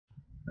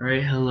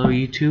Alright, hello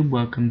YouTube,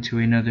 welcome to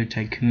another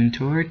Tycoon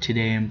tour.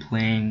 Today I'm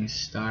playing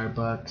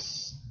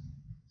StarBlox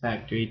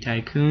Factory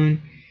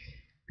Tycoon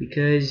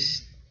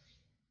because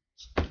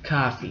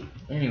Coffe.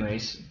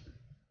 Anyways,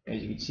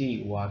 as you can see,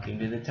 you walk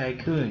into the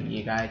Tycoon.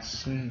 You got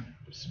some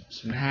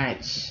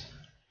hats,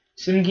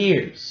 some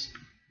gears.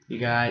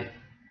 You got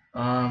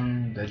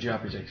the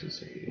droppers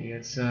actually. You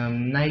got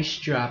some nice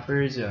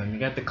droppers. You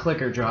got the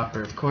clicker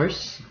dropper, of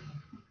course.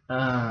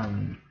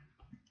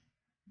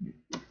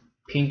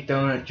 Pink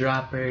donut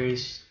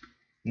droppers,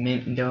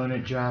 mint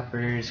donut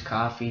droppers,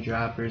 coffee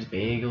droppers,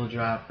 bagel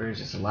droppers.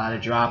 There's a lot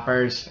of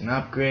droppers. An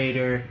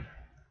upgrader.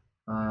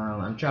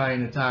 I'm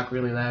trying to talk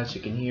really loud so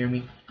you can hear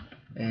me.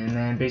 And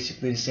then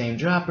basically the same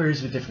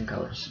droppers with different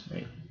colors,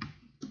 right?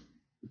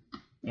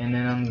 And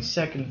then on the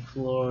second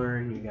floor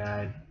you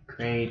got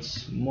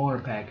crates, more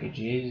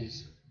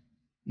packages,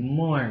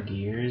 more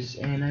gears,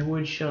 and I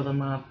would show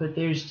them off, but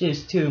there's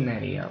just too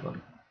many of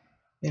them.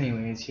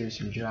 Anyways, here's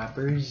some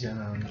droppers.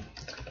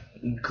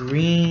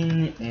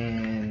 Green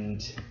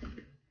and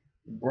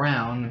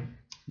brown,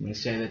 I'm gonna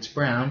say that's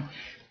brown,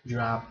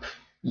 drop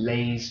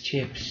Lay's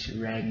chips.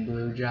 Red and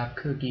blue drop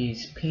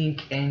cookies.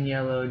 Pink and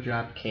yellow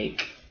drop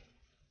cake.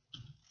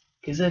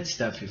 Cause that's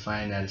stuff you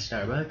find at a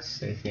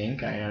Starbucks, I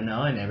think. I don't know,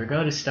 I never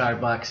go to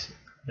Starbucks.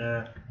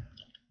 And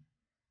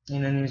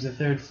then there's the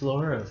third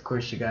floor. Of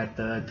course you got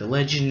the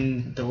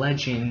legend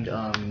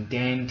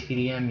Dan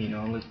TDM, you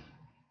know,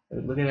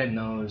 look at that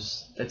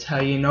nose. That's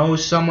how you know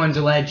someone's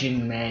a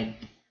legend, man.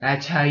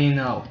 That's how you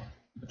know.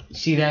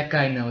 See, that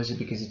guy knows it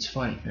because it's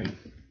funny, right?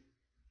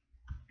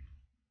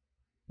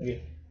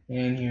 Okay.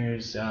 And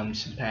here's some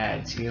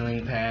pads.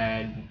 Healing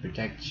pad,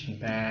 protection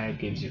pad,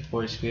 gives you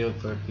force field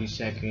for a few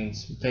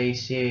seconds. Some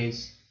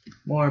faces,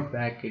 more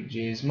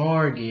packages,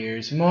 more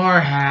gears,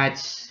 more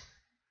hats.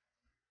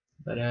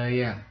 But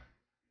yeah.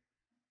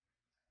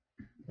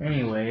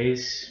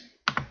 Anyways,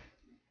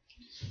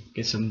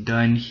 guess I'm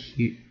done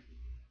here.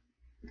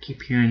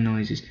 Keep hearing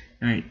noises.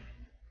 Alright.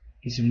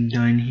 Guess I'm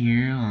done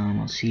here.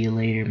 I'll see you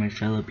later, my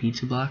fellow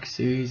pizza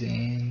boxers,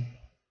 and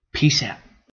peace out.